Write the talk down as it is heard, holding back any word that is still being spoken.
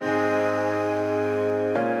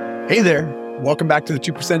Hey there, welcome back to the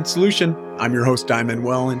 2% Solution. I'm your host, Diamond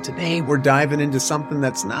Well, and today we're diving into something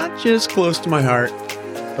that's not just close to my heart,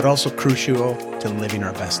 but also crucial to living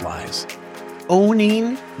our best lives.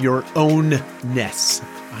 Owning your own-ness.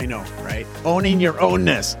 I know, right? Owning your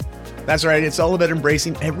own-ness. That's right, it's all about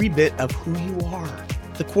embracing every bit of who you are,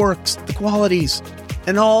 the quirks, the qualities,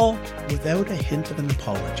 and all without a hint of an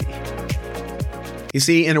apology. You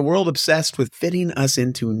see, in a world obsessed with fitting us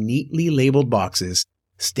into neatly labeled boxes,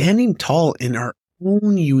 standing tall in our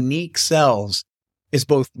own unique selves is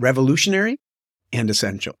both revolutionary and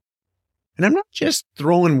essential. And I'm not just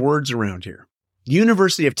throwing words around here. The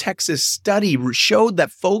University of Texas study showed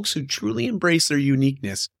that folks who truly embrace their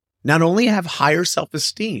uniqueness not only have higher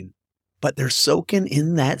self-esteem, but they're soaking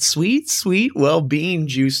in that sweet, sweet well-being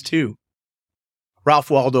juice too.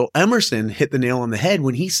 Ralph Waldo Emerson hit the nail on the head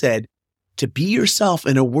when he said, "To be yourself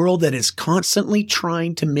in a world that is constantly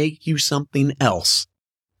trying to make you something else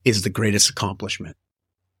is the greatest accomplishment."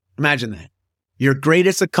 Imagine that. Your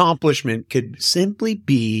greatest accomplishment could simply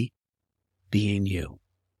be being you.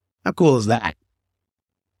 How cool is that?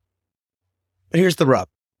 But here's the rub.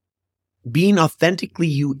 Being authentically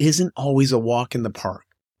you isn't always a walk in the park.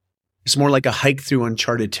 It's more like a hike through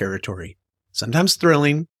uncharted territory. Sometimes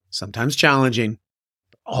thrilling, sometimes challenging,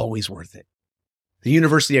 but always worth it. The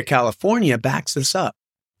University of California backs this up,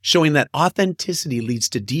 showing that authenticity leads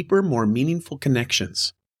to deeper, more meaningful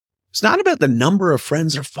connections. It's not about the number of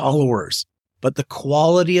friends or followers, but the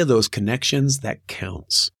quality of those connections that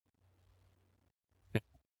counts.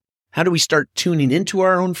 How do we start tuning into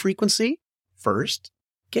our own frequency? First,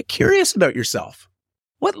 get curious about yourself.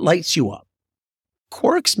 What lights you up?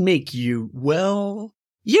 Quirks make you, well,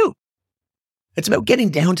 you. It's about getting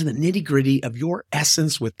down to the nitty-gritty of your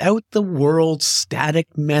essence without the world's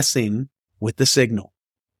static messing with the signal.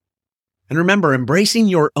 And remember, embracing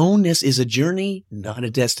your ownness is a journey, not a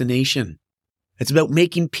destination. It's about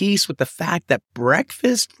making peace with the fact that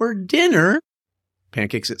breakfast for dinner,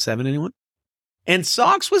 pancakes at 7, anyone? And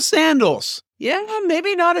socks with sandals, yeah,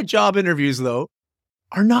 maybe not at job interviews though,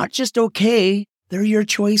 are not just okay, they're your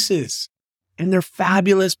choices. And they're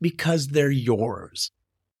fabulous because they're yours.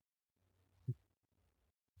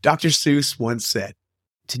 Dr. Seuss once said,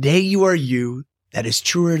 "Today you are you that is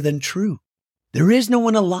truer than true. There is no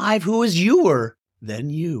one alive who is youer than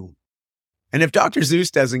you." And if Dr. Seuss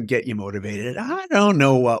doesn't get you motivated, I don't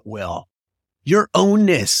know what will. Your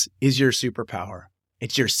ownness is your superpower.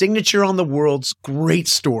 It's your signature on the world's great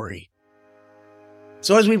story.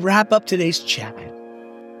 So as we wrap up today's chat,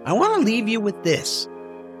 I want to leave you with this.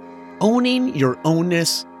 Owning your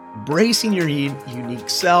ownness, embracing your unique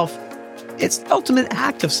self, it's the ultimate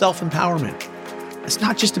act of self-empowerment. It's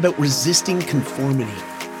not just about resisting conformity.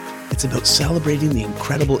 It's about celebrating the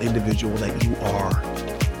incredible individual that you are.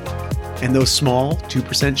 And those small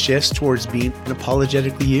 2% shifts towards being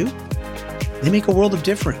unapologetically you, they make a world of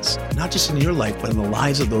difference, not just in your life, but in the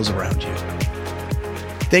lives of those around you.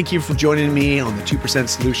 Thank you for joining me on the 2%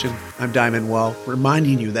 Solution. I'm Diamond Well,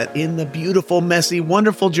 reminding you that in the beautiful, messy,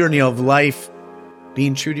 wonderful journey of life,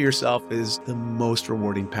 being true to yourself is the most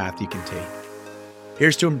rewarding path you can take.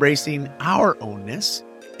 Here's to embracing our ownness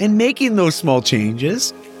and making those small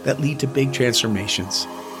changes that lead to big transformations.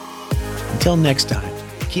 Until next time,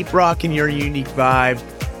 keep rocking your unique vibe.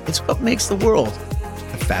 It's what makes the world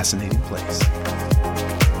a fascinating place.